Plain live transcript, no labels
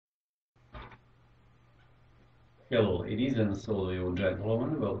Hello ladies and so you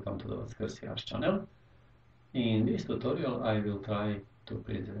gentlemen, welcome to the Vaskersia's channel. In this tutorial I will try to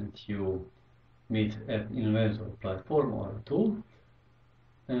present you with App Invertor platform or tool.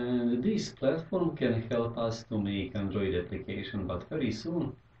 And this platform can help us to make Android application, but very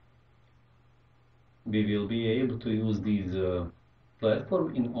soon we will be able to use this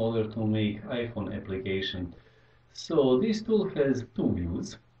platform in order to make iPhone application. So this tool has two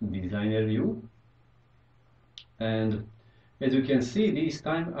views, designer view, and as you can see, this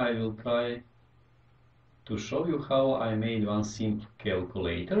time I will try to show you how I made one simple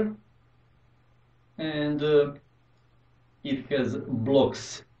calculator, and it has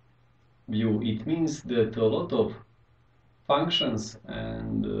blocks view. It means that a lot of functions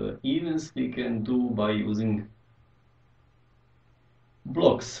and events we can do by using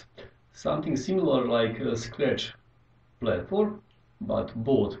blocks. Something similar like a Scratch platform, but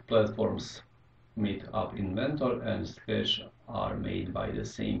both platforms with App Inventor and Scratch are made by the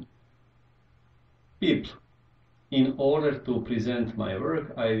same people. In order to present my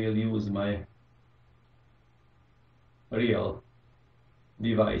work, I will use my real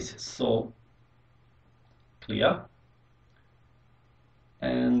device, so clear.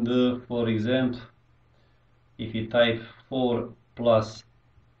 And for example, if you type 4 plus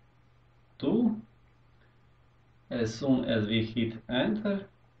 2, as soon as we hit enter,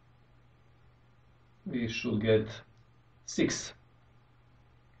 we should get 6.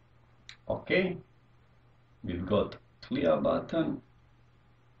 Okay, we've got clear button,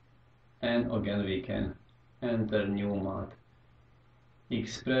 and again we can enter new math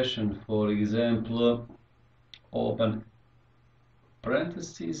expression. For example, open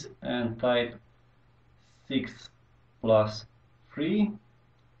parentheses and type 6 plus 3,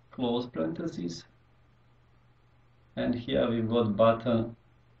 close parentheses, and here we've got button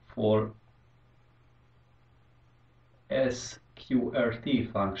for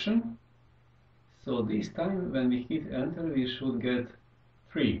sqrt function. So this time when we hit enter we should get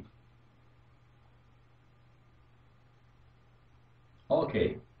 3.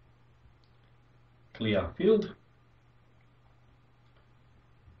 Okay, clear field.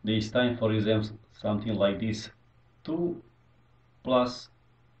 This time, for example, something like this: 2 plus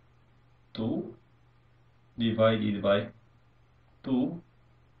 2 divided by 2.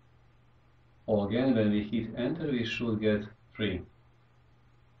 Again, when we hit enter we should get 3.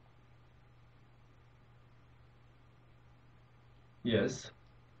 Yes,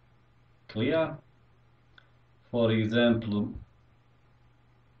 clear. For example,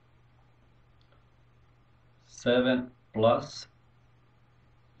 7 plus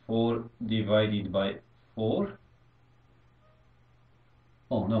 4 divided by 4.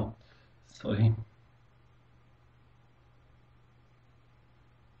 Oh no, sorry.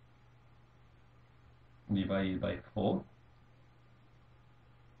 Divided by 4.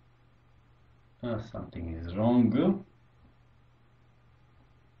 Something is wrong.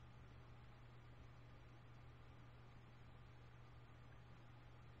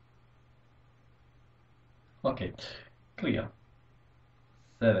 Okay, clear.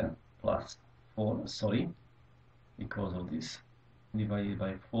 7 plus 4, sorry, because of this, divided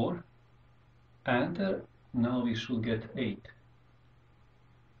by 4. Enter, now we should get 8.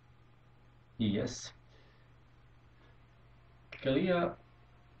 Yes. Clear.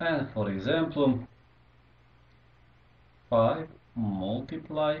 And for example, 5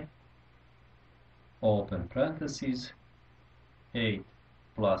 multiply, open parentheses, 8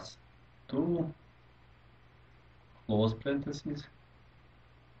 plus 2, close parentheses,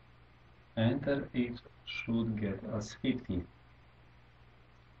 enter, it should get us 50.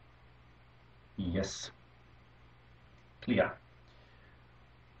 Yes, clear.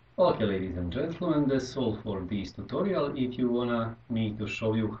 Okay, ladies and gentlemen, that's all for this tutorial. If you wanna me to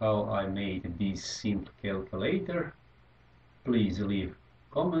show you how I made this simple calculator, please leave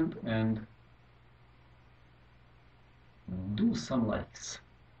comment and do some likes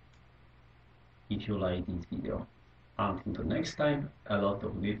if you like this video. Until the next time, a lot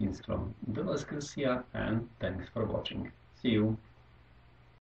of greetings from the Vaskersia, and thanks for watching. See you.